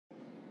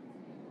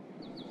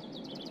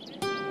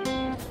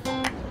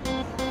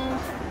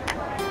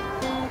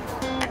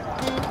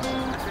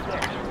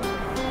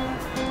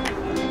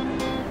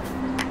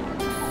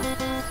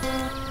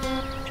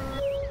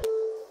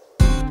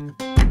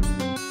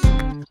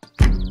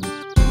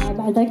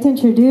I'd like to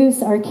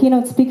introduce our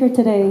keynote speaker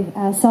today,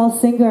 Saul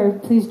Singer.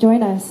 Please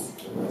join us.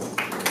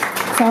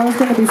 Saul is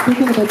going to be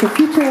speaking about the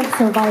future of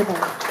survival.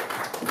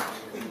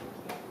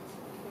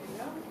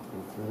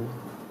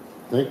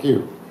 Thank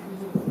you.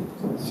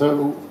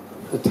 So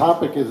the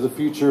topic is the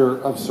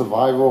future of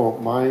survival,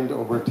 mind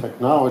over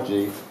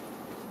technology.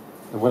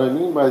 And what I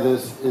mean by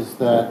this is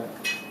that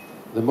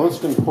the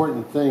most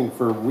important thing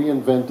for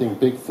reinventing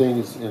big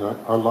things in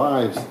our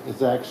lives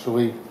is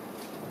actually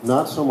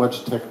not so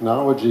much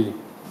technology,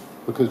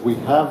 because we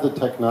have the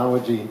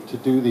technology to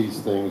do these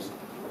things.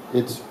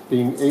 It's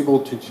being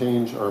able to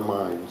change our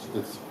minds.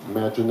 It's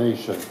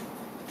imagination.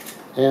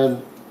 And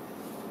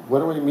what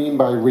do we mean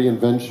by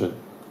reinvention?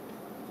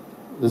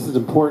 This is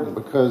important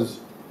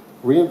because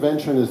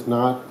reinvention is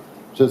not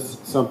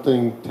just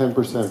something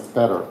 10%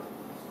 better.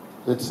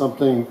 It's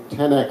something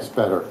 10x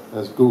better,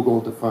 as Google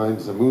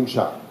defines a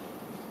moonshot.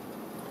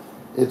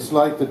 It's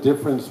like the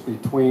difference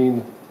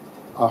between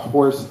a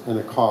horse and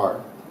a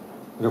car.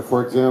 You know,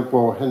 for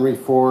example, Henry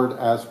Ford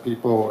asked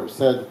people, or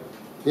said,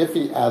 if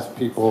he asked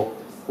people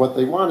what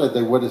they wanted,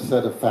 they would have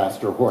said a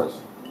faster horse,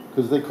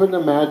 because they couldn't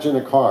imagine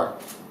a car.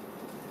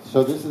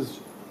 So this is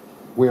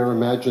where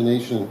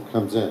imagination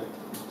comes in.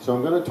 So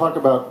I'm going to talk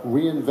about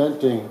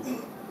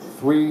reinventing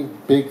 3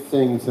 big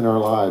things in our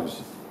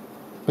lives.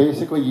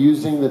 Basically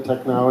using the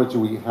technology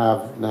we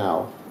have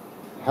now: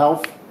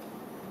 health,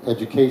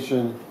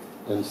 education,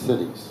 and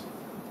cities.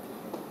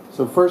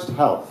 So first,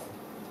 health.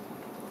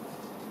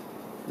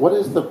 What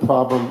is the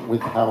problem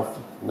with health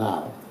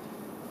now?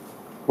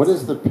 What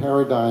is the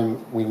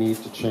paradigm we need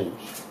to change?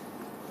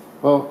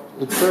 Well,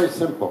 it's very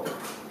simple.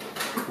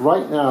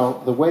 Right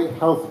now, the way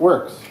health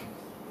works.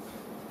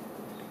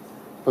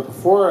 But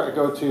before I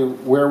go to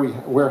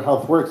where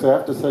health works, I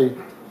have to say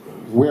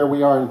where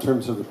we are in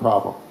terms of the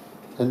problem.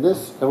 And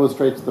this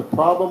illustrates the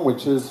problem,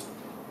 which is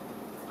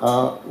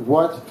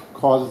what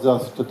causes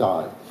us to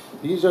die.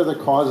 These are the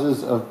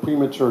causes of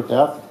premature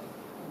death,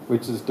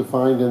 which is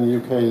defined in the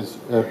UK as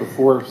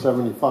before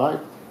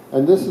 75.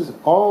 And this is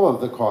all of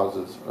the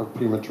causes of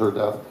premature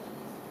death,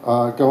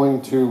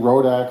 going to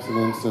road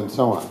accidents and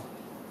so on.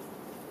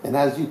 And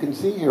as you can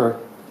see here,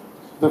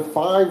 the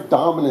 5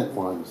 dominant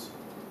ones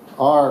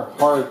are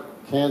heart,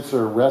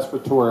 cancer,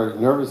 respiratory,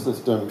 nervous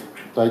system,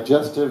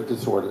 digestive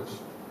disorders.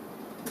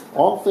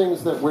 All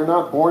things that we're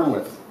not born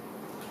with,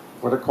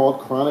 what are called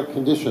chronic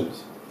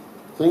conditions,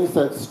 things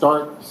that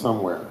start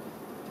somewhere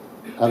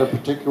at a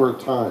particular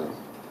time.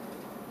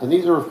 And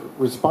these are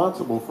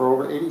responsible for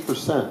over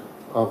 80%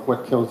 of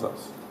what kills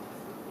us.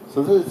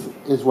 So this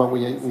is what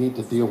we need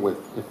to deal with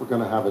if we're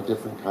going to have a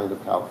different kind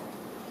of health.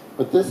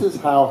 But this is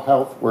how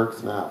health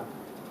works now.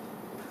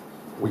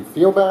 We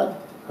feel bad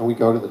and we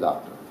go to the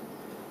doctor.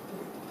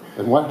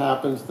 And what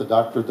happens? The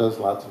doctor does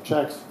lots of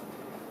checks,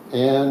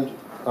 and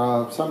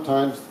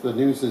sometimes the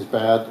news is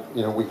bad.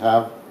 You know, we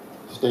have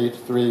stage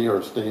 3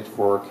 or stage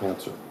 4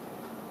 cancer.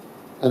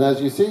 And as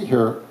you see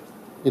here,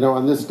 you know,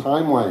 on this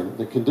timeline,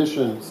 the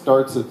condition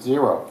starts at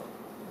 0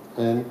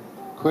 and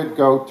could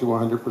go to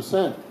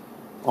 100%.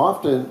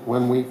 Often,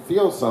 when we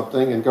feel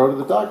something and go to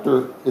the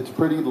doctor, it's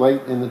pretty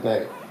late in the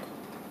day.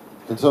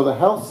 And so the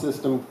health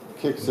system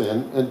kicks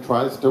in and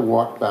tries to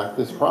walk back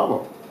this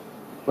problem.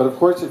 But of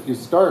course, if you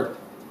start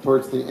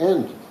towards the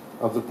end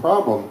of the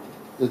problem,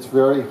 it's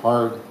very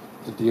hard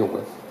to deal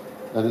with.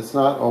 And it's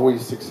not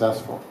always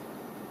successful.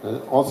 And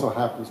it also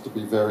happens to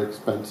be very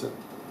expensive.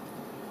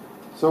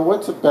 So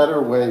what's a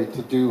better way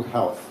to do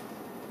health?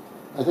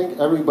 I think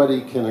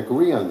everybody can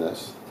agree on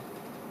this.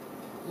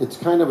 It's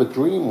kind of a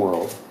dream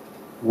world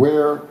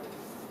where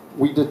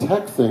we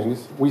detect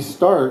things, we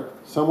start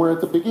somewhere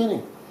at the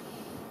beginning,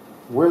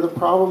 where the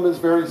problem is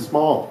very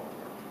small,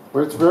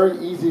 where it's very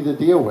easy to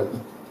deal with,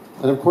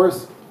 and of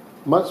course,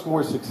 much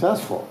more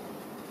successful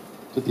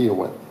to deal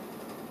with,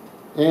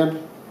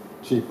 and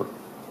cheaper.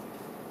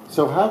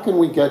 So how can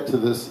we get to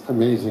this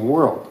amazing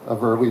world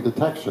of early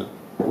detection,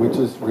 which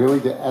is really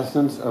the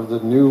essence of the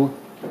new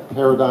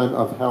paradigm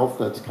of health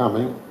that's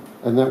coming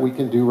and that we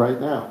can do right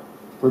now?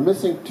 We're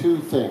missing 2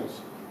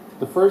 things.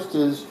 The first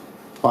is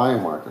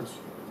biomarkers.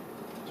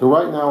 So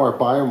right now our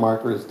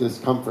biomarker is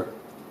discomfort,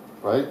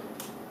 right?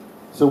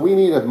 So we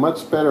need a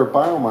much better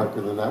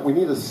biomarker than that. We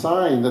need a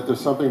sign that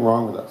there's something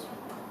wrong with us.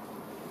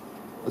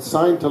 A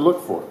sign to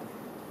look for.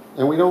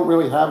 And we don't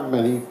really have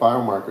many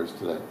biomarkers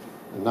today,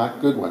 and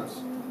not good ones.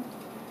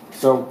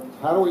 So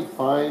how do we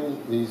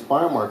find these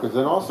biomarkers?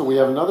 And also we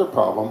have another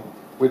problem,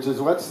 which is,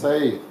 let's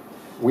say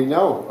we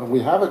know and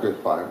we have a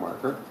good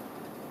biomarker.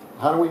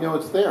 How do we know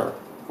it's there?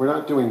 We're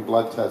not doing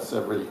blood tests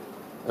every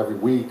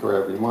week or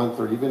every month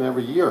or even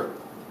every year.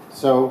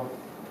 So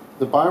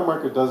the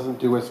biomarker doesn't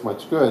do us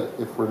much good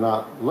if we're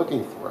not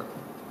looking for it.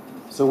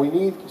 So we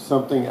need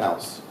something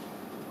else.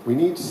 We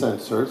need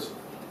sensors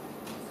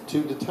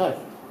to detect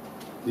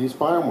these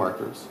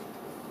biomarkers.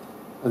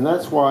 And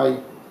that's why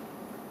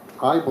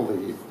I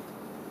believe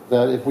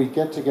that if we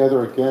get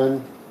together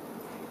again,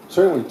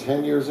 certainly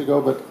 10 years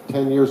ago, but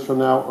 10 years from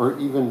now, or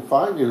even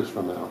 5 years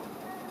from now,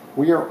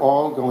 we are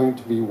all going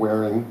to be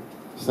wearing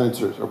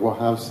sensors, or we'll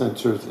have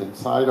sensors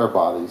inside our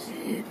bodies,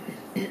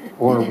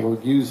 or we'll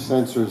use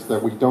sensors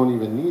that we don't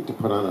even need to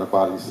put on our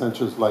bodies,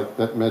 sensors like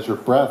that measure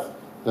breath,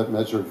 that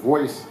measure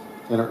voice,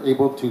 and are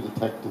able to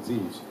detect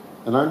disease.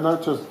 And I'm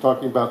not just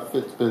talking about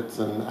Fitbits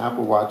and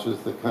Apple Watches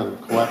that kind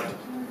of collect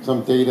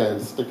some data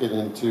and stick it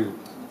into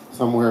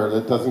somewhere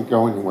that doesn't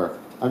go anywhere.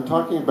 I'm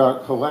talking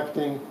about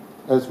collecting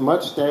as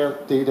much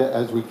data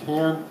as we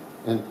can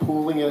and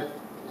pooling it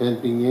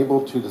and being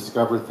able to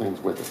discover things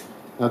with it.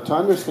 Now, to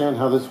understand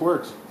how this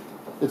works,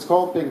 it's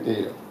called big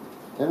data.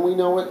 And we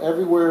know it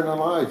everywhere in our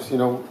lives. You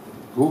know,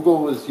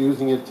 Google is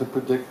using it to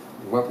predict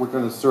what we're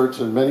going to search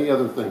and many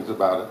other things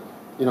about it.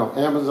 You know,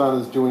 Amazon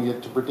is doing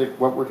it to predict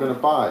what we're going to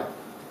buy.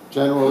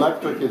 General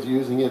Electric is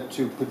using it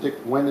to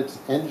predict when its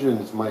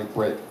engines might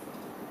break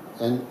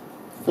and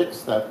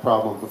fix that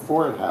problem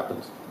before it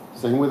happens.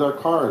 Same with our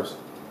cars.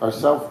 Our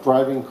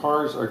self-driving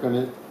cars are going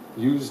to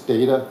use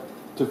data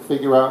to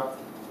figure out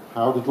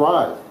how to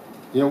drive.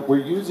 You know,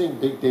 we're using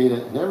big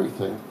data in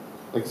everything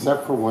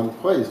except for one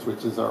place,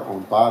 which is our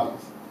own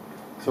bodies.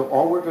 So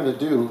all we're going to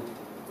do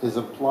is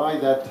apply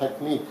that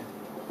technique,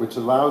 which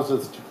allows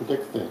us to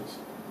predict things.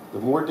 The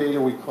more data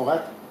we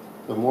collect,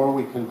 the more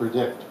we can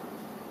predict.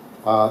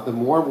 The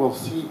more we'll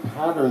see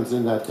patterns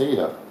in that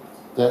data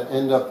that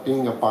end up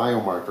being a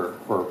biomarker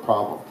for a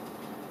problem.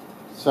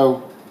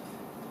 So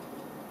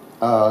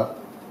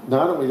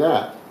not only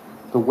that,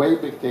 the way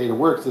big data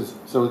works is,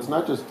 so it's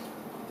not just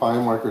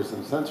biomarkers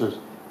and sensors.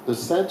 The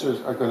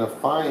sensors are going to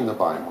find the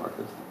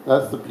biomarkers.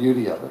 That's the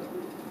beauty of it.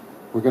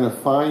 We're going to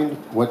find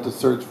what to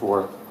search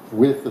for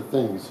with the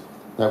things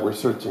that we're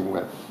searching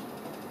with.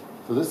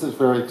 So this is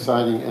very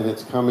exciting, and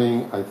it's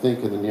coming, I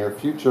think, in the near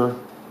future.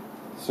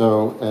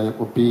 So, and it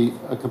will be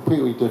a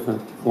completely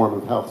different form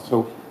of health.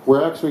 So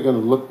we're actually going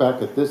to look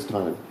back at this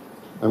time,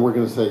 and we're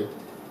going to say,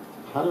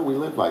 how do we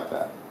live like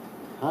that?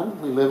 How do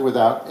we live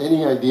without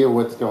any idea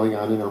what's going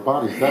on in our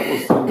bodies? That will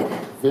seem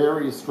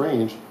very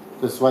strange,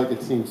 just like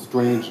it seems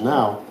strange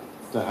now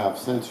to have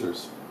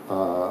sensors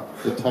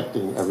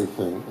detecting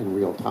everything in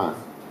real time.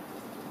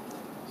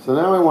 So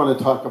now I want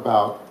to talk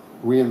about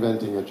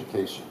reinventing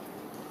education.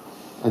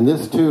 And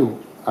this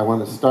too, I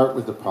want to start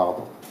with the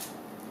problem.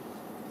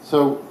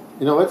 So,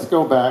 you know, let's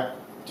go back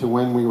to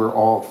when we were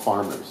all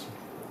farmers.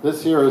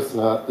 This here is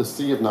the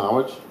Sea of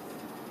Knowledge.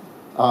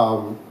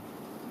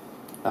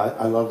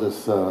 I love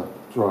this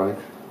drawing.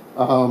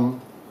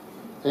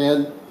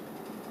 And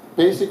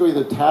basically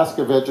the task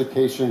of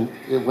education,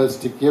 it was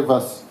to give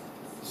us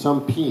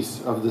some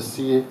piece of the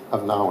sea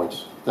of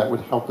knowledge that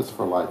would help us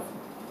for life.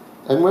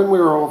 And when we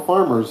were all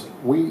farmers,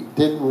 we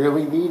didn't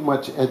really need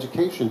much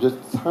education, just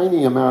a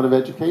tiny amount of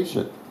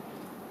education,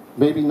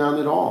 maybe none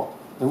at all.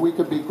 And we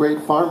could be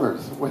great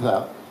farmers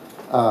without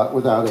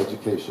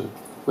education.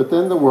 But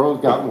then the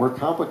world got more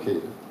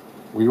complicated.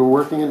 We were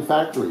working in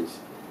factories.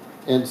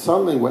 And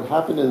suddenly what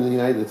happened in the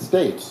United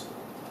States,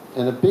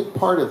 and a big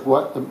part of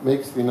what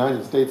makes the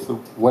United States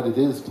what it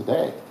is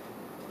today,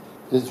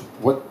 is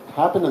what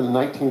happened in the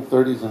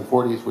 1930s and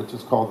 40s, which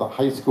is called the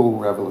high school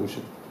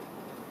revolution.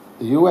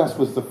 The U.S.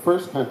 was the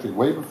first country,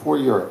 way before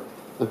Europe,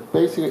 that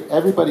basically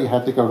everybody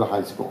had to go to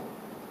high school.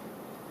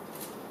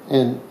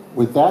 And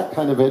with that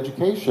kind of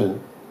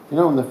education, you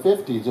know, in the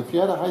 50s, if you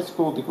had a high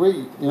school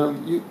degree, you know,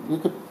 you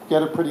could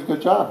get a pretty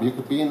good job. You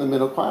could be in the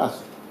middle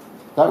class.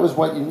 That was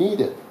what you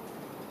needed.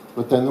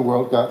 But then the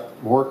world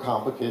got more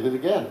complicated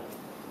again.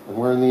 And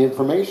we're in the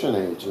information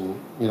age, and,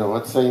 you know,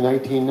 let's say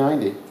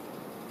 1990.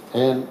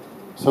 And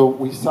so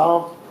we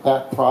solved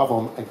that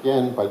problem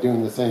again by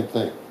doing the same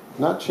thing.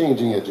 Not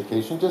changing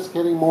education, just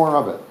getting more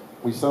of it.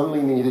 We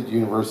suddenly needed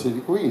university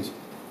degrees.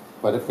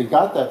 But if we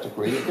got that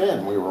degree,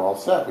 again, we were all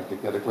set. We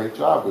could get a great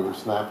job. We were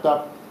snapped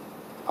up.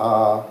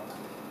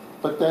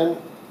 But then,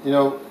 you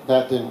know,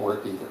 that didn't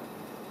work either.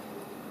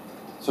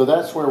 So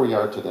that's where we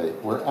are today.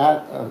 We're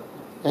at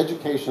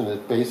education has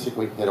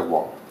basically hit a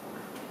wall.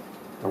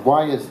 And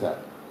why is that?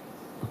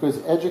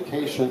 Because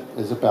education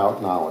is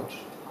about knowledge.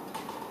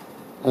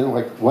 And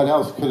like, what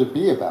else could it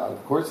be about?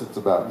 Of course it's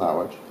about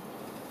knowledge.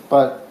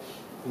 But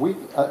we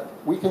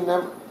can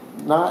never,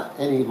 not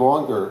any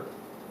longer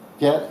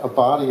get a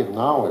body of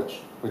knowledge,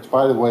 which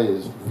by the way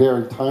is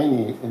very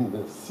tiny in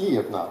the sea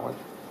of knowledge,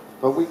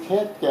 but we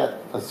can't get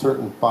a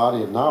certain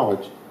body of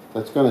knowledge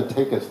that's going to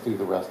take us through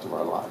the rest of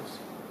our lives.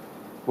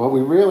 What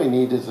we really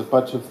need is a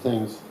bunch of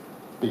things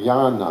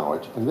beyond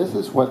knowledge. And this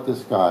is what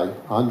this guy,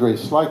 Andrei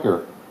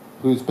Schleicher,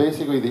 who's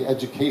basically the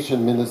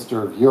education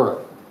minister of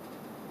Europe,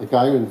 the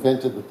guy who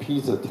invented the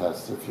PISA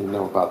tests, if you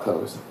know about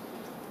those.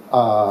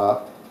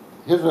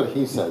 Here's what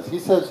he says. He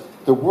says,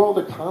 the world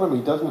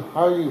economy doesn't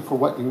hire you for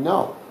what you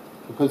know,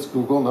 because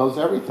Google knows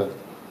everything.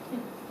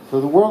 So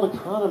the world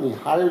economy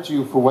hires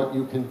you for what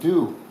you can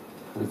do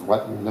with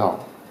what you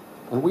know.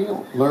 And we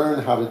don't learn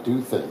how to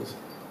do things.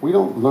 We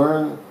don't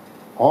learn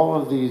all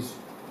of these,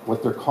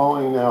 what they're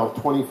calling now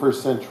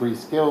 21st century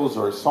skills,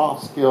 or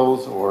soft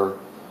skills, or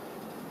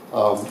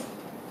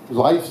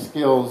life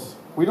skills.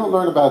 We don't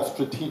learn about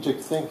strategic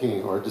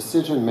thinking, or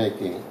decision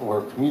making,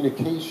 or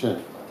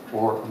communication,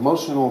 or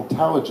emotional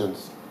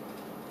intelligence,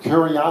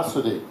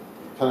 curiosity,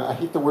 I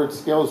hate the word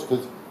skills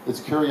because it's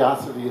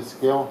curiosity is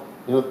skill.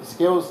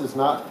 Skills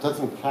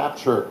doesn't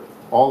capture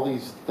all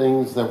these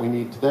things that we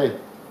need today.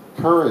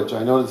 Courage,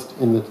 I noticed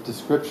in the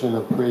description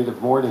of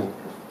Creative Morning,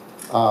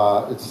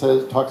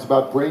 it talks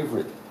about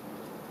bravery.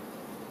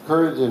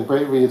 Courage and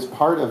bravery is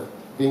part of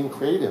being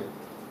creative.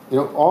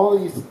 All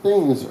these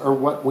things are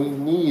what we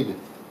need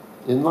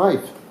in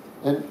life.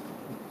 And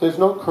there's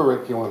no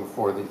curriculum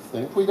for these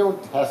things. We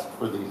don't test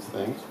for these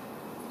things.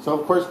 So,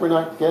 of course, we're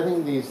not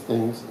getting these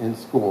things in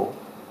school.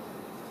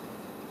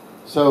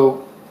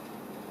 So,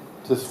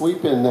 to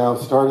sweep in now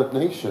Startup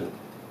Nation,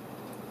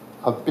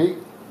 a big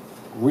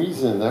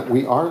reason that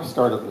we are a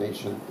Startup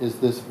Nation is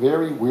this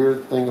very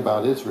weird thing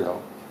about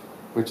Israel,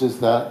 which is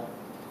that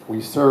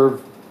we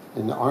serve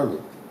in the army.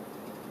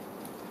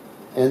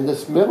 And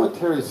this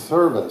military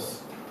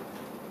service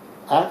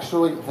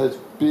actually has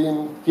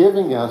been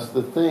giving us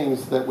the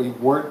things that we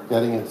weren't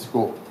getting in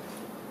school.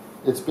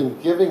 It's been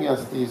giving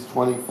us these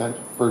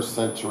 21st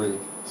century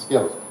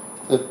skills.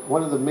 That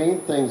one of the main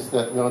things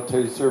that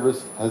military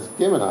service has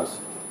given us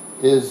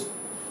is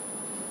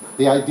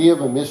the idea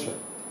of a mission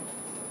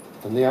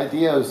and the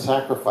idea of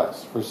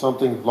sacrifice for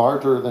something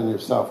larger than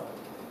yourself.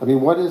 I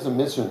mean, what is a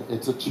mission?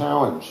 It's a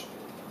challenge.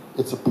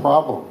 It's a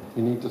problem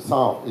you need to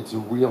solve. It's a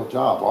real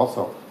job.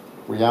 Also,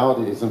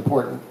 reality is an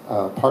important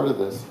part of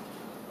this.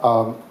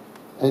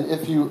 And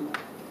if you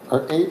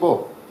are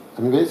able,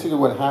 basically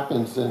what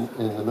happens in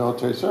the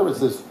military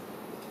service is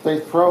they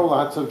throw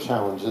lots of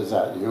challenges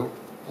at you,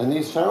 and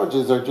these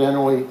challenges are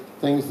generally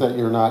things that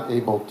you're not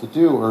able to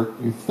do, or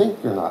you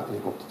think you're not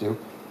able to do,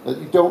 that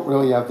you don't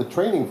really have the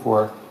training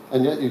for,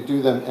 and yet you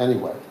do them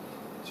anyway.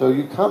 So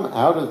you come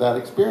out of that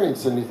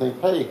experience and you think,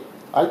 hey,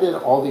 I did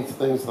all these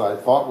things that I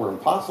thought were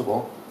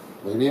impossible.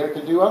 Maybe I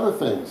could do other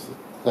things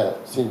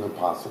that seem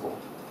impossible.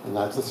 And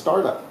that's a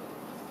startup.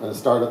 And a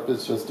startup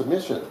is just a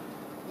mission.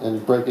 And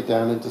you break it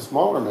down into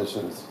smaller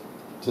missions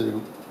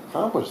to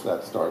accomplish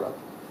that startup.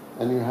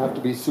 And you have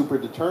to be super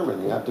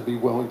determined. You have to be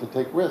willing to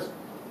take risks.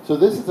 So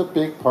this is a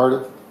big part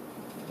of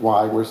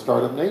why we're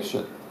Startup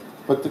Nation.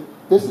 But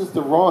this is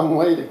the wrong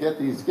way to get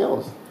these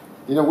skills.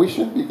 We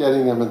shouldn't be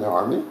getting them in the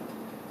Army.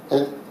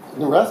 And in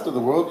the rest of the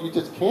world, you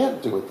just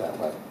can't do it that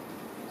way.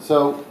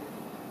 So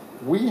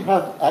we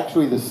have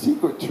actually the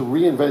secret to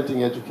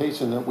reinventing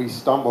education that we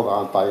stumbled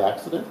on by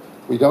accident.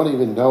 We don't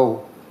even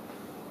know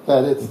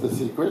that it's the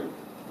secret.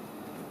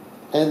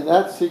 And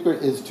that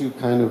secret is to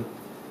kind of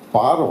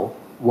bottle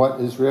what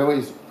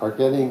Israelis are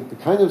getting, the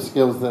kind of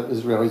skills that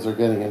Israelis are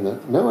getting in the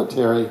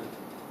military,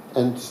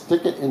 and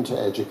stick it into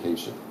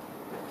education.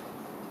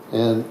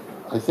 And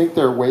I think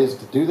there are ways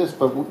to do this,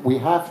 but we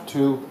have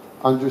to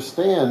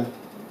understand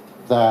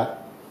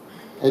that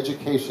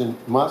education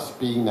must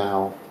be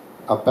now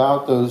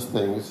about those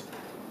things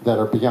that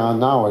are beyond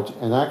knowledge.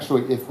 And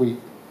actually, if we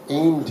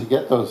aim to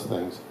get those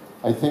things,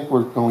 I think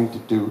we're going to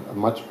do a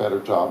much better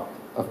job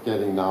of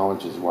getting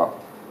knowledge as well.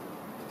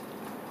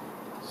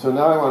 So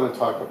now I want to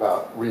talk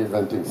about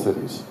reinventing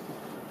cities.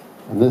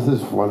 And this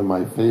is one of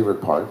my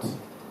favorite parts.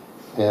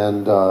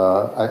 And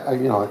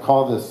I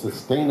call this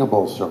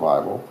sustainable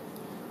survival,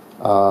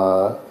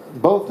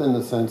 both in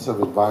the sense of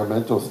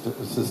environmental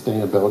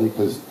sustainability,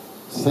 because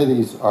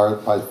cities are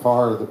by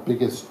far the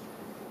biggest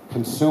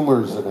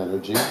consumers of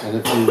energy. And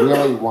if you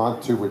really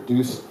want to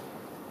reduce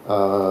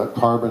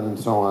carbon and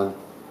so on,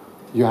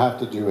 you have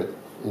to do it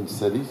in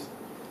cities.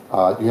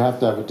 You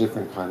have to have a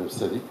different kind of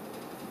city.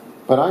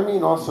 But I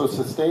mean also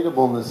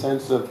sustainable in the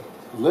sense of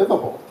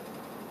livable.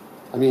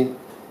 I mean,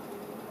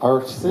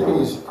 our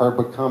cities are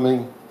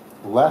becoming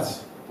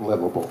less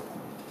livable.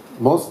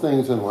 Most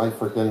things in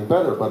life are getting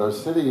better, but our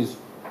cities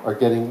are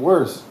getting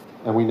worse,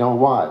 and we know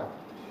why.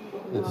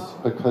 It's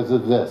because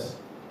of this.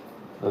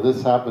 Now,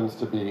 this happens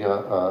to be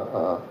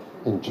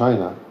in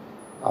China,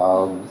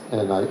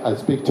 and I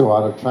speak to a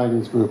lot of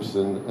Chinese groups,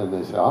 and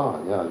they say,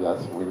 oh, yeah,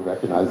 yes, we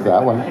recognize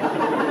that one.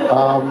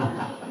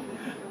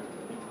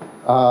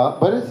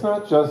 But it's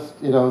not just,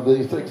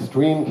 these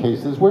extreme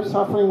cases. We're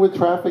suffering with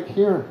traffic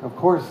here, of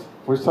course.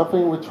 We're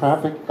suffering with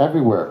traffic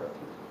everywhere.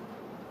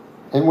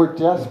 And we're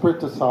desperate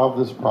to solve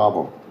this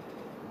problem.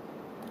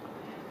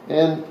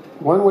 And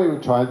one way we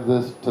tried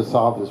to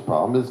solve this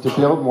problem is to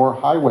build more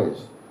highways.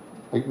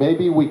 Like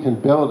maybe we can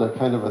build a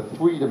kind of a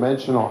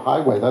three-dimensional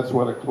highway. That's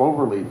what a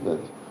cloverleaf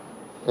is.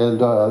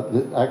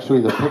 And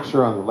actually the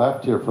picture on the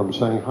left here from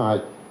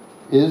Shanghai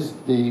is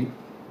the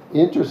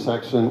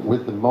intersection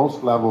with the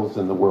most levels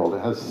in the world.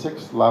 It has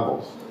 6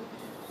 levels.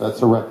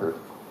 That's a record.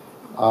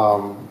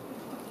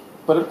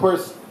 But of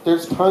course,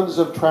 there's tons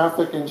of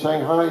traffic in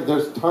Shanghai.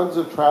 There's tons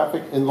of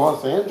traffic in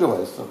Los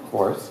Angeles, of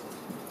course.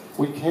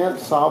 We can't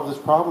solve this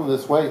problem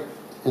this way.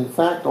 In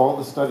fact, all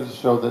the studies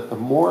show that the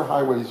more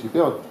highways you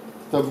build,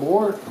 the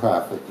more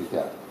traffic you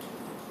get.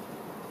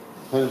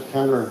 Kind of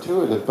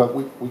counterintuitive, but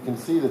we can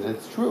see that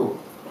it's true.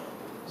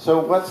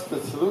 So what's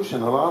the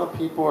solution? A lot of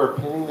people are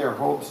pinning their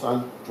hopes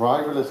on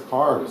driverless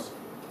cars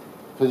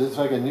because it's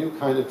like a new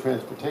kind of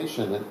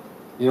transportation, and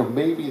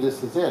maybe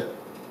this is it.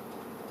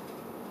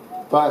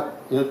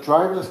 But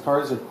driverless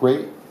cars are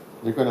great.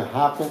 They're going to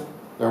happen.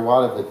 There are a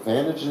lot of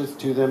advantages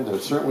to them. They're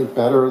certainly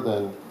better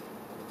than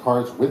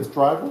cars with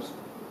drivers.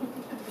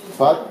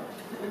 But,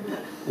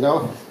 you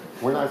know,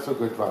 we're not so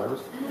good drivers.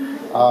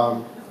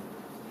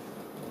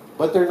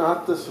 But they're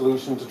not the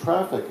solution to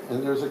traffic.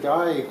 And there's a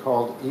guy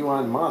called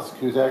Elon Musk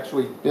who's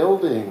actually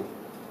building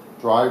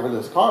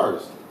driverless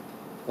cars.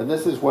 And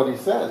this is what he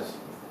says.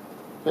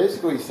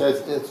 Basically, he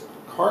says as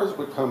cars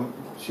become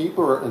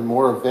cheaper and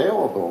more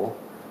available,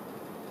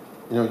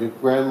 you know, your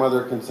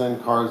grandmother can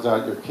send cars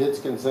out, your kids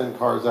can send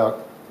cars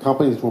out,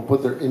 companies will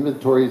put their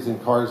inventories in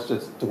cars,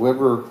 just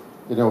deliver,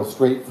 you know,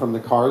 straight from the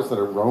cars that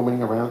are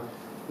roaming around.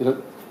 You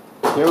know,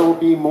 there will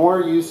be more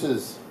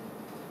uses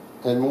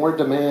and more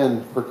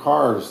demand for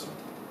cars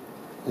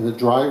in the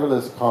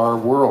driverless car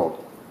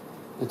world.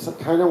 It's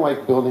kind of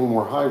like building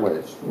more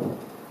highways.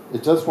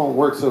 It just won't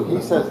work. So he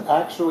says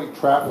actually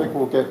traffic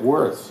will get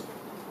worse.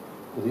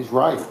 And he's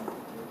right.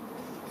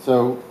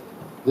 So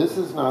this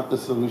is not the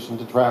solution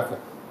to traffic.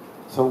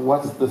 So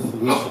what's the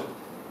solution?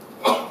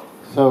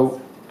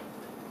 So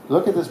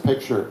look at this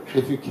picture.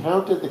 If you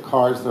counted the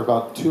cars, there are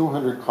about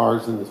 200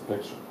 cars in this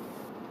picture.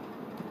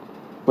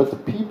 But the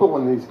people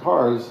in these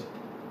cars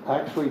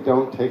actually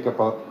don't take up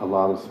a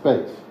lot of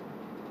space.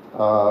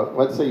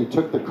 Let's say you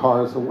took the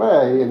cars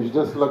away and you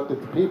just looked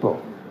at the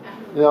people.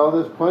 You know,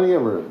 there's plenty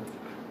of room.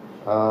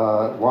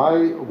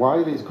 Why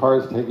are these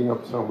cars taking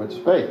up so much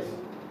space?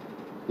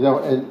 You know,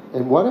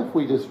 and what if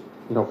we just,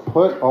 you know,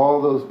 put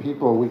all those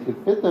people, we could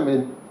fit them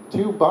in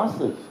 2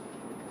 buses.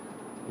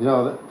 You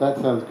know, that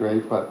sounds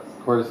great, but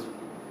of course,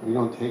 we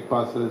don't take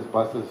buses.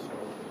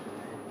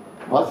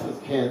 Buses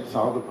can't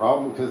solve the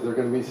problem because they're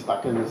going to be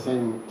stuck in the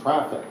same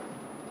traffic.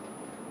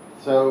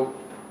 So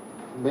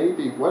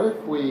maybe, what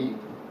if we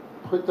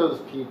put those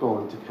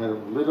people into kind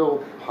of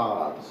little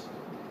pods?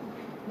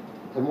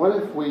 And what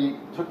if we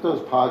took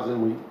those pods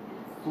and we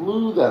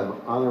flew them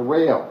on a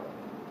rail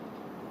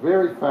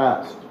very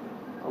fast,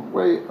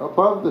 way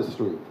above the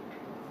street?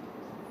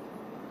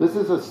 This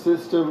is a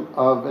system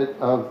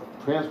of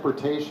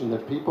transportation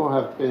that people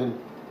have been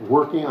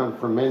working on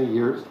for many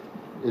years.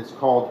 It's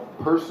called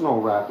personal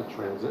rapid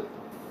transit.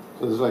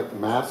 So there's like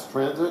mass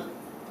transit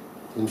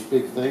in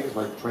big things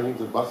like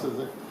trains and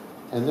buses.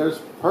 And there's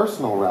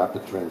personal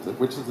rapid transit,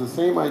 which is the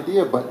same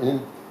idea but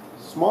in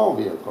small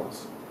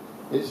vehicles.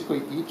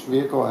 Basically, each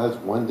vehicle has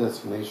one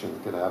destination.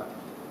 It could have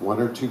 1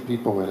 or 2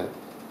 people in it.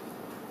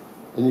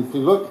 And if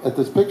you look at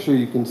this picture,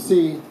 you can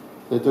see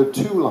that there are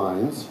 2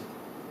 lines,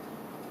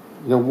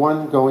 you know,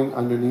 one going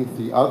underneath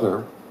the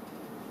other.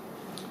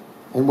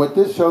 And what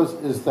this shows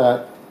is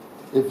that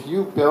if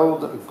you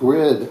build a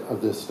grid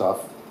of this stuff,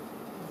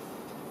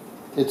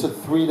 it's a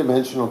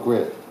 3-dimensional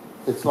grid.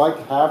 It's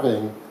like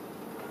having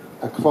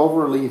a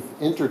cloverleaf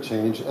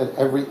interchange at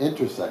every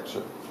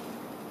intersection.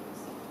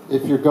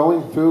 If you're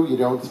going through, you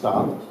don't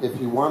stop. If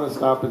you want to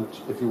stop and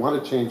if you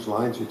want to change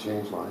lines, you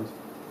change lines.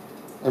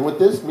 And what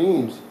this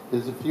means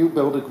is if you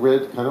build a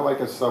grid, kind of like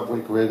a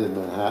subway grid in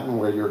Manhattan,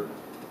 where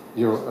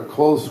you're a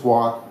close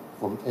walk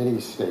from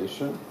any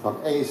station,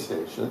 from a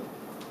station.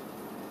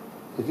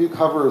 If you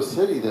cover a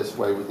city this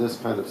way with this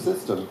kind of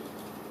system,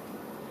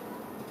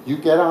 you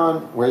get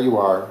on where you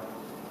are,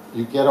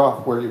 you get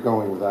off where you're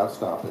going without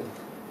stopping.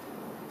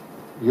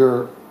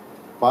 You're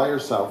by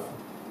yourself,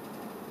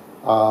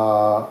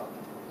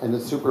 and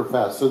it's super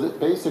fast. So that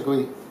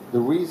basically, the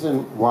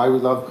reason why we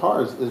love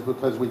cars is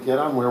because we get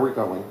on where we're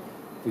going,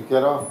 we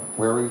get off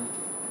where we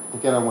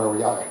get on where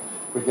we are.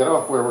 We get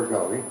off where we're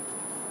going.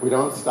 We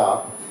don't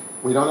stop.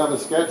 We don't have a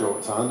schedule.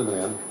 It's on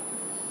demand.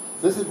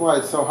 This is why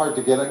it's so hard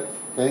to get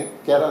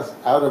us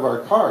out of our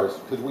cars,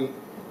 because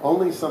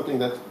only something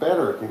that's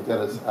better can get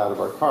us out of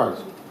our cars.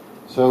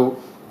 So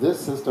this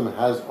system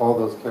has all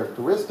those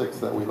characteristics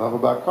that we love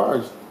about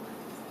cars,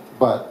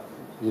 but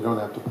you don't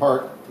have to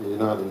park. You're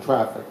not in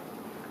traffic.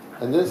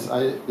 And this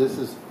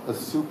is a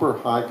super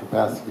high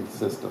capacity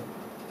system.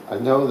 I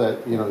know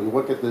that, you know, you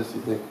look at this,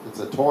 you think it's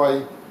a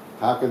toy.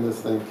 How can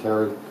this thing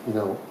carry, you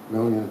know, a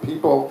million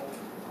people?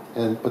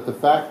 But the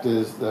fact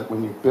is that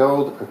when you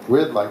build a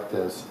grid like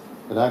this,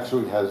 it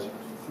actually has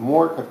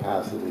more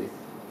capacity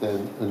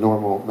than a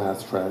normal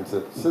mass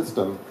transit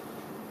system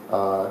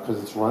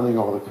because it's running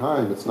all the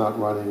time. It's not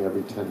running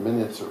every 10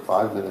 minutes or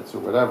 5 minutes or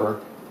whatever.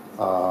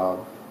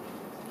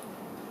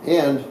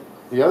 And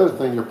the other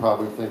thing you're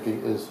probably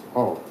thinking is,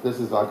 oh, this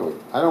is ugly.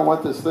 I don't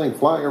want this thing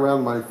flying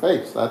around my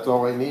face. That's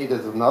all I need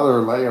is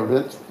another layer of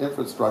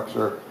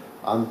infrastructure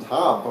on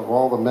top of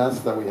all the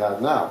mess that we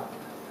have now.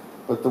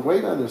 But the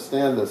way to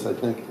understand this, I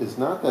think, is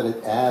not that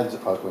it adds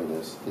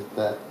ugliness, it's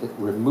that it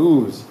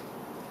removes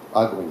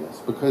ugliness,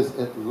 because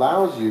it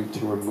allows you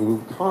to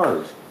remove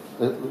cars.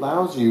 It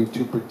allows you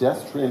to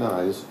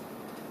pedestrianize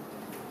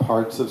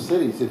parts of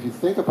cities. If you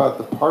think about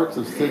the parts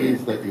of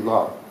cities that you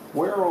love,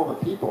 where are all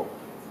the people?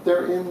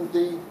 They're in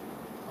the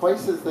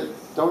places that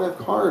don't have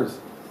cars.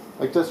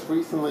 Like just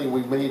recently,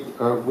 we made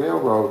a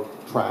railroad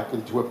track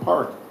into a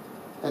park.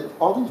 And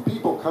all these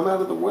people come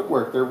out of the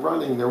woodwork. They're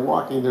running, they're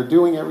walking, they're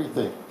doing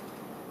everything.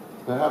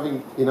 They're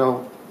having, you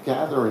know,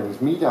 gatherings,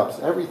 meetups,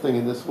 everything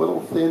in this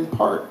little thin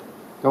park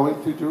going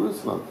through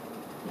Jerusalem.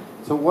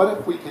 So what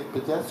if we could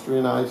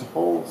pedestrianize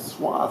whole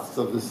swaths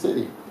of the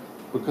city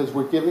because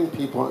we're giving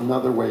people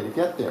another way to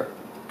get there?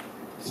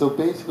 So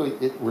basically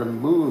it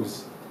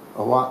removes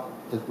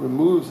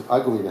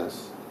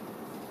ugliness,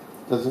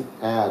 doesn't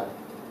add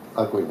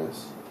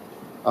ugliness.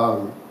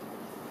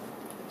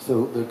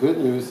 So the good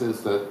news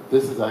is that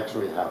this is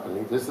actually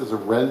happening. This is a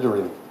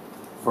rendering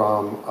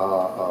from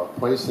a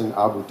place in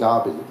Abu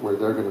Dhabi where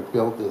they're going to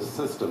build this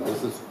system.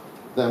 This is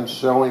them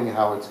showing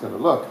how it's going to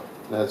look.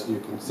 And as you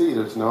can see,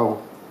 there's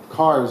no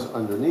cars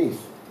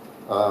underneath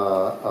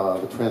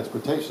the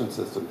transportation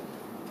system.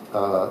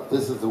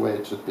 This is the way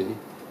it should be.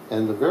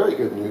 And the very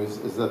good news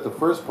is that the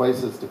first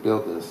places to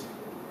build this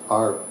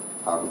are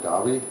Abu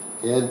Dhabi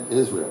and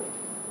Israel.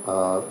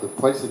 The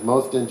places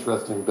most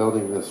interested in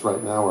building this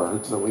right now are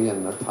Herzliya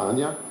and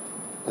Netanya,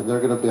 and they're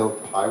going to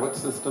build pilot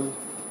systems.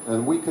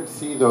 And we could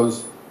see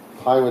those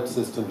pilot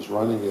systems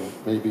running in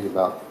maybe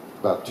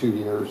about 2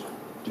 years,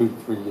 2 to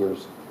 3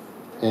 years.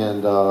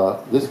 And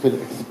this could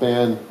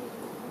expand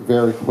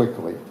very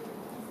quickly.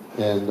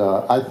 And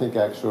I think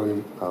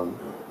actually,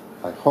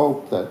 I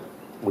hope that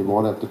we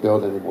won't have to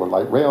build any more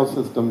light rail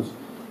systems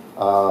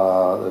that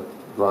are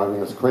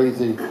driving us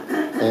crazy,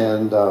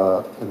 and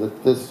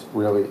that this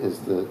really is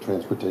the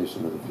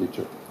transportation of the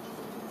future.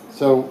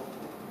 So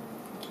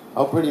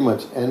I'll pretty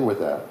much end with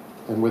that,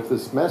 and with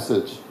this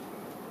message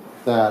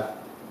that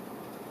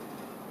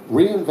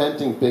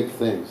reinventing big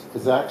things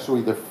is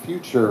actually the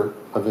future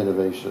of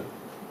innovation.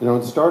 You know,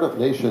 in Startup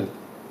Nation,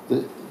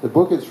 the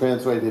book is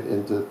translated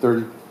into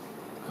 30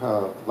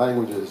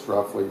 languages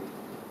roughly,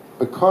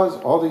 because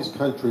all these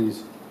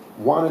countries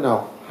want to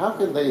know, how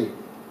can they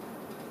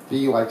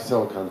be like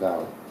Silicon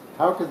Valley?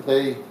 How could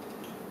they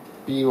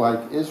be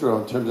like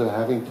Israel in terms of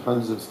having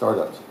tons of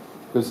startups?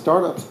 Because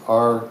startups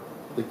are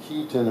the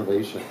key to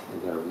innovation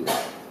in their view.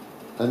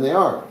 And they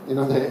are. You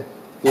know, they're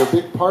a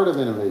big part of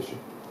innovation.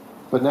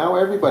 But now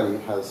everybody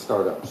has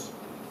startups.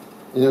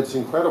 You know, it's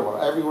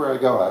incredible. Everywhere I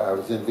go, I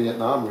was in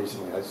Vietnam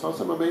recently. I saw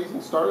some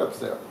amazing startups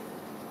there.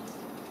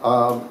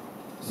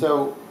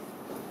 So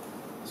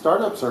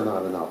startups are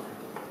not enough.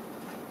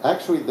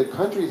 Actually, the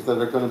countries that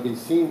are going to be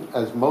seen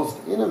as most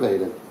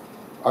innovative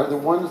are the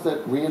ones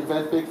that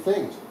reinvent big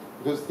things.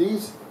 Because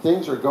these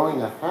things are going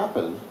to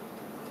happen,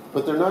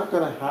 but they're not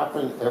going to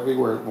happen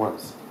everywhere at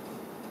once.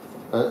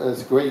 A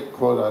great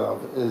quote I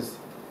love is,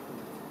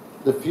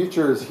 the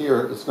future is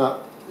here,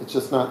 it's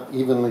just not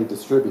evenly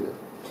distributed.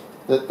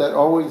 That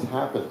always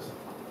happens.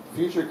 The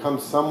future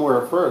comes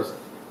somewhere first,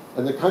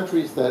 and the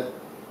countries that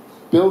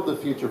build the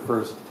future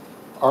first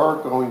are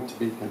going to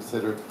be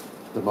considered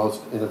the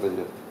most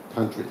innovative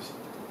countries.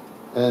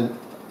 And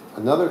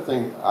another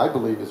thing I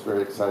believe is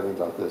very exciting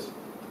about this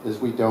is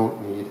we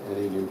don't need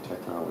any new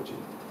technology.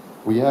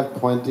 We have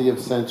plenty of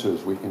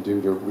sensors we can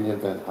do to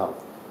reinvent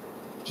health.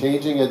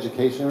 Changing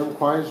education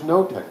requires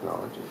no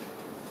technology.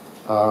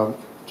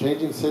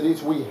 Changing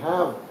cities,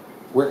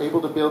 we're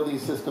able to build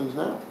these systems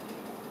now.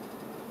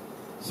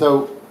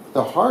 So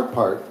the hard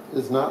part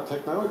is not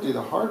technology.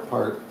 The hard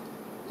part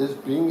is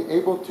being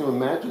able to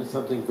imagine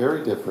something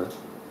very different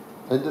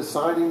and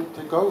deciding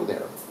to go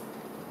there.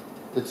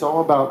 It's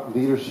all about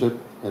leadership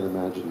and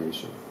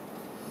imagination.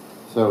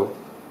 So,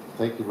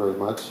 thank you very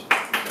much.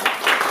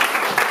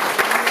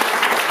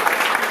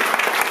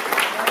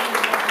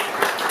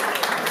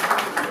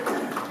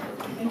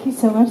 Thank you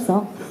so much,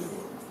 Saul.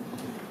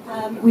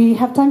 We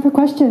have time for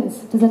questions.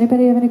 Does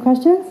anybody have any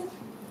questions?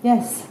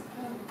 Yes.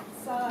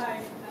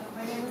 Hi,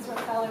 my name is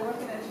Raquel. I work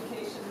in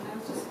education, and I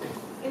was just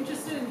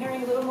interested in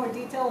hearing a little more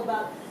detail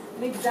about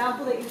an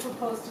example that you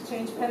proposed to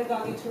change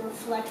pedagogy to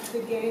reflect the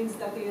gains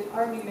that the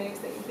Army makes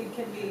that you think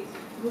can be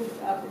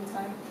moved up in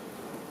time.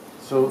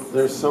 So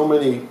there's so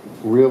many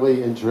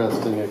really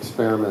interesting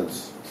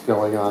experiments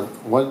going on.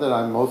 One that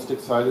I'm most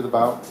excited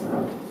about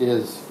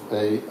is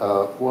a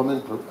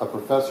woman, a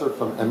professor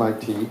from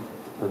MIT.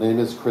 Her name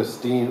is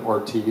Christine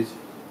Ortiz,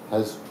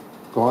 has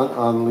gone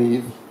on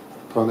leave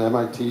from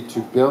MIT to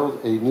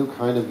build a new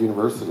kind of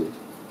university.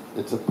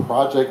 It's a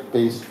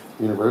project-based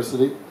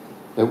university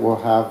that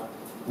will have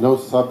no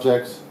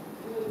subjects,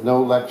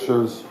 no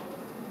lectures,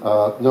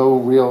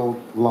 no real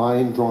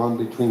line drawn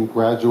between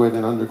graduate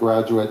and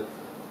undergraduate,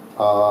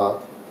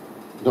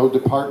 no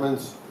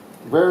departments.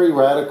 Very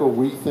radical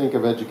rethink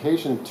of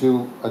education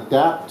to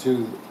adapt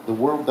to the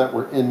world that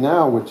we're in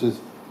now, which is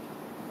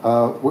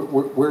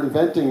we're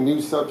inventing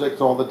new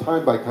subjects all the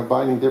time by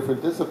combining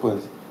different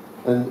disciplines.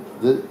 And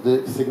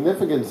the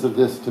significance of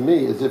this to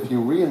me is if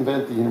you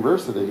reinvent the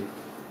university,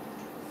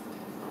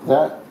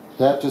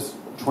 that just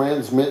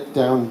transmit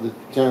down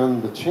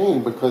the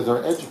chain, because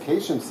our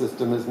education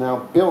system is now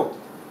built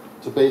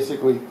to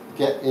basically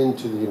get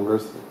into the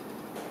university,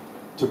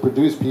 to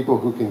produce people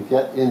who can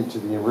get into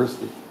the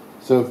university.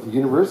 So if the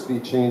university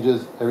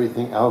changes,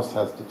 everything else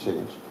has to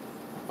change.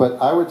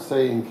 But I would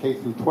say in K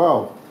through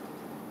 12,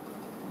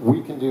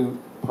 we can do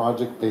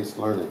project-based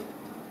learning.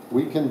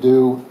 We can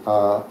do,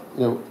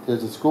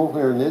 there's a school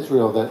here in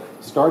Israel that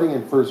starting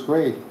in first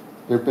grade,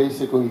 they're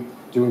basically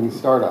doing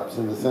startups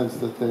in the sense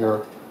that they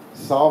are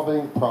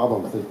solving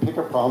problems. They pick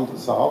a problem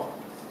to solve,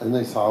 and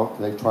they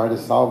try to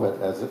solve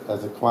it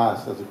as a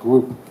class, as a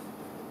group.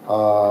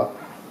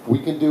 We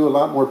can do a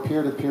lot more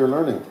peer-to-peer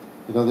learning.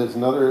 You know, there's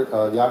another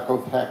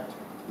Yaakov Hecht,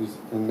 who's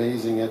an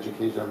amazing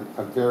educator.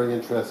 I'm very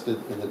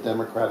interested in the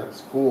democratic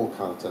school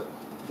concept,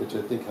 which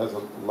I think has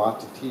a lot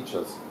to teach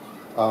us.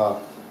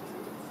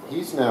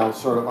 He's now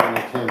sort of on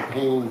a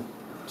campaign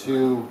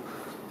to,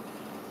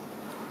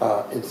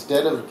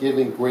 instead of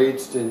giving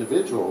grades to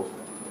individuals,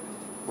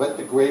 let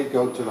the grade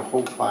go to the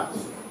whole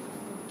class.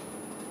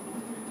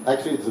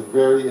 Actually, it's a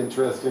very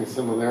interesting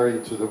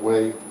similarity to the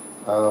way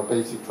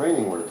basic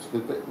training works.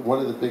 One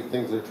of the big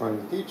things they're trying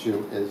to teach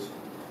you is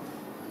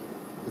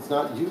it's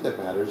not you that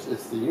matters,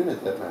 it's the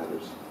unit that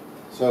matters.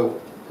 So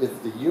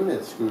if the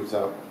unit screws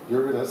up,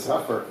 you're going to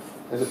suffer.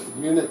 And if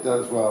the unit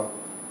does well,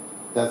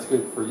 that's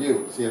good for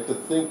you. So you have to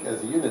think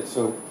as a unit.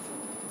 So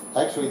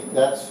actually,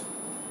 that's,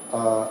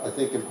 I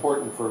think,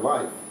 important for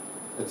life.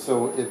 And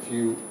so if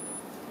you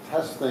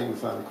test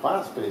things on a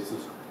class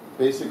basis,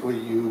 basically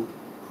you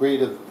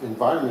create an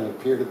environment of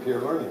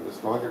peer-to-peer learning. The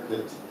stronger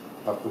kids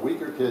help the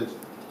weaker kids,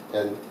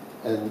 and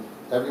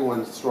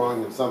everyone's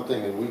strong in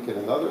something and weak in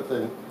another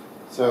thing.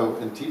 So,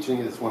 and teaching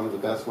is one of the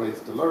best ways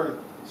to learn.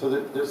 So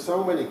there's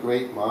so many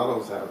great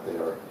models out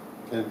there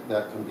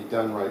that can be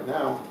done right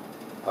now,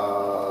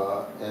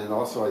 and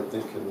also I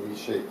think can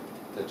reshape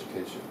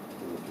education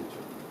in the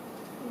future.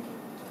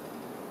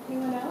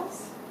 Anyone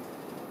else?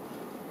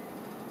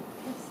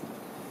 Yes.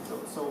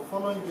 So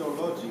following your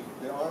logic,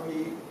 the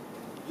Army,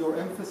 your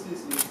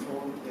emphasis is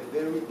on a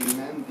very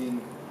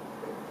demanding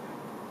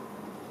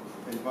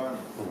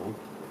environment. Mm-hmm.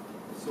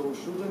 So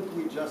shouldn't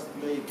we just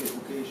make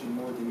education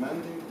more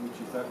demanding, which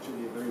is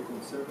actually a very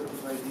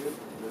conservative idea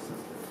versus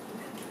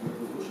the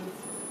revolution?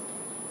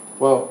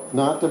 Well,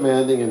 not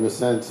demanding in the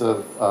sense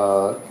of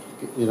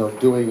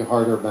doing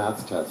harder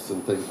math tests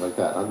and things like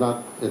that. I'm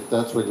not, if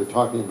that's what you're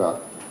talking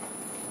about.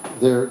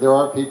 There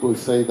are people who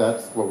say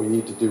that's what we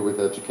need to do with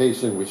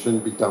education. We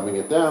shouldn't be dumbing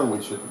it down.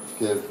 We should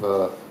give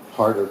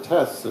harder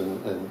tests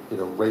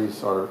and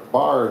raise our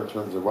bar in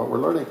terms of what we're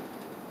learning.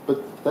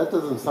 But that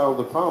doesn't solve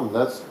the problem.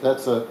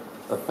 That's a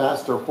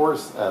faster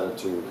horse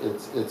attitude.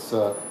 It's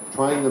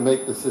trying to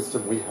make the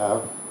system we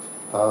have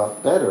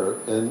better,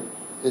 and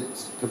it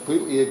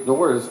completely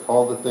ignores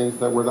all the things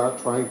that we're not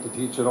trying to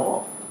teach at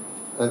all,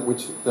 and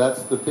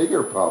that's the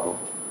bigger problem.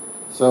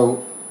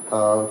 So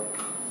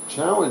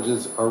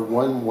challenges are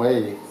one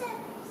way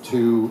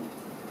to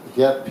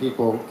give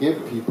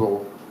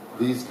people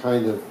these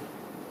kind of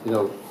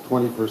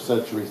 21st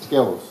century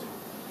skills.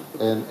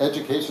 And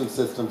education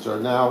systems are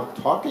now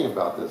talking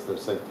about this. They're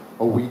saying,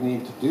 oh, we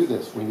need to do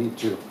this. We need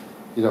to,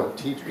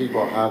 teach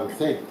people how to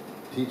think,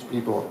 teach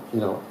people,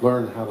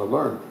 learn how to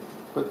learn.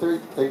 But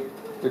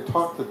they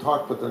talk the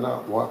talk, but they're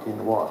not walking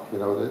the walk.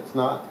 It's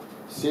not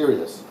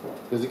serious.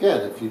 Because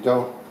again, if you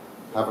don't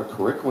have a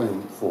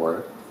curriculum for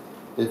it,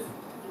 if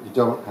you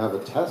don't have a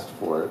test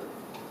for it,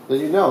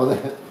 then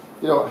that,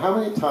 how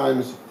many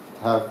times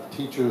have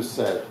teachers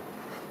said,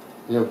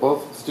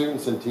 both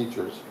students and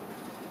teachers,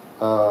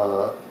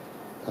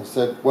 have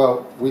said,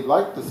 well, we'd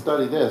like to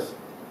study this,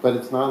 but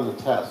it's not on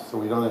the test, so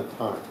we don't have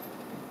time.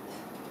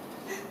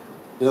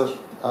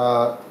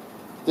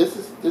 This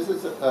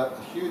is a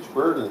huge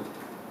burden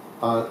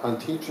on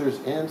teachers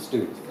and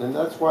students, and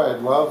that's why I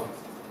love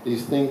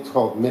these things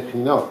called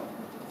mechinot,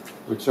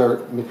 which are,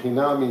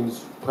 mechinah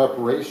means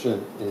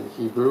preparation in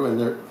Hebrew, and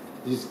they're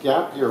these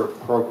gap year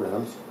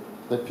programs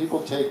that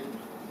people take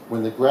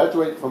when they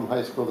graduate from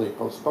high school. They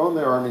postpone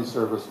their Army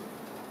service,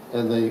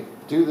 and they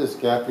do this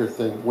gap year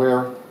thing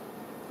where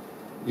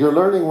you're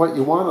learning what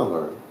you want to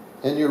learn,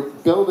 and you're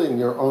building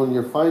your own.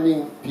 You're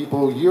finding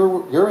people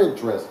you're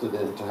interested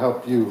in to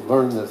help you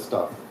learn this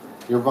stuff.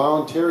 You're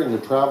volunteering. You're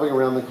traveling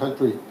around the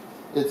country.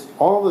 It's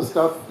all the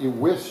stuff you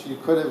wish you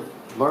could have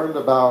learned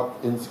about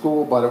in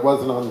school, but it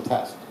wasn't on the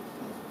test.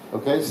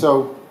 Okay,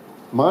 so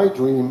my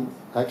dream,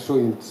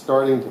 actually, in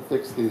starting to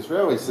fix the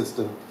Israeli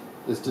system,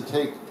 is to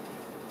take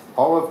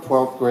all of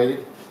 12th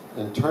grade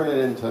and turn it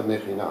into a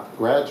mechinah.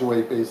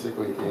 Graduate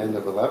basically at the end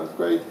of 11th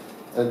grade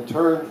and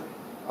turn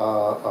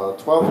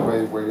 12th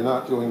grade, where you're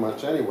not doing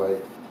much anyway,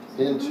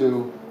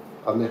 into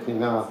a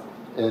mechinah.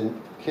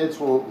 And kids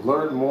will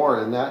learn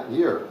more in that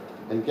year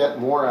and get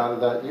more out of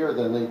that year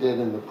than they did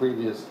in the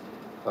previous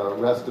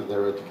rest of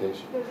their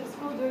education. There's a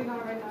school doing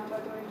that right now, by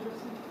the way, in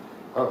Jersey.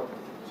 Oh,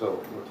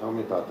 so tell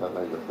me about that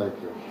later. Thank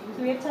you.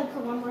 Do we have time for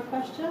one more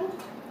question?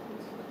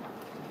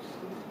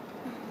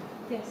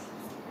 Yes.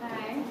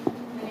 Hi,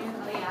 my name is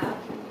Aliyah.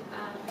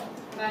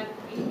 About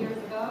 8 years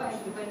ago, I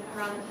think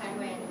around the time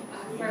when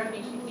Startup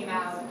Nation came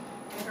out,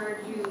 I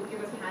heard you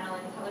give a panel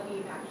in Tel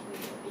Aviv, actually,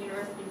 at the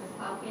universities of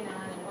Falcon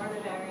and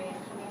Waterbury and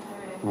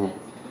Shemay.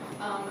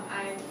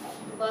 I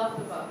love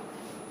the book.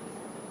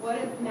 What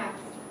is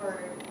next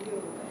for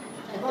you?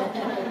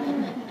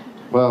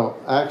 Well,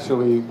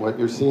 actually, what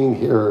you're seeing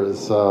here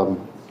has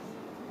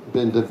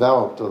been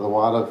developed with a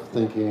lot of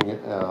thinking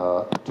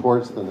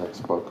towards the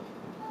next book.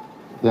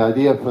 The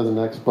idea for the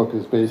next book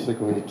is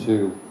basically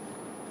to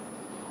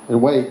in a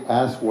way,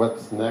 ask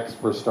what's next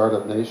for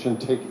Startup Nation.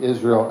 Take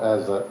Israel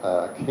as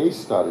a case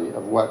study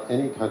of what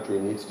any country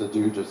needs to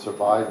do to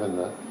survive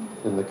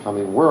in the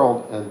coming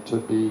world, and to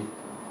be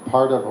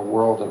part of a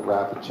world of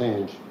rapid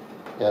change,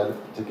 and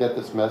to get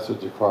this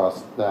message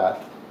across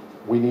that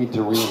we need to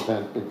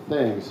reinvent big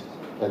things,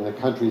 and the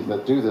countries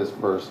that do this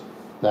first,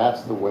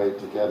 that's the way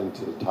to get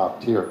into the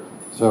top tier.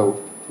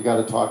 So you got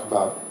to talk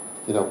about,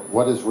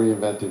 what does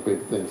reinventing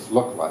big things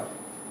look like?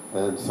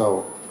 And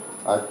so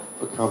I've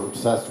become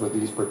obsessed with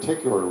these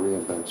particular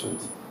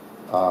reinventions.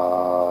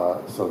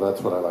 So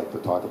that's what I like to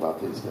talk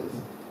about these days.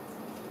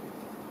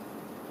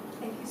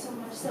 Thank you so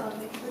much, Saul.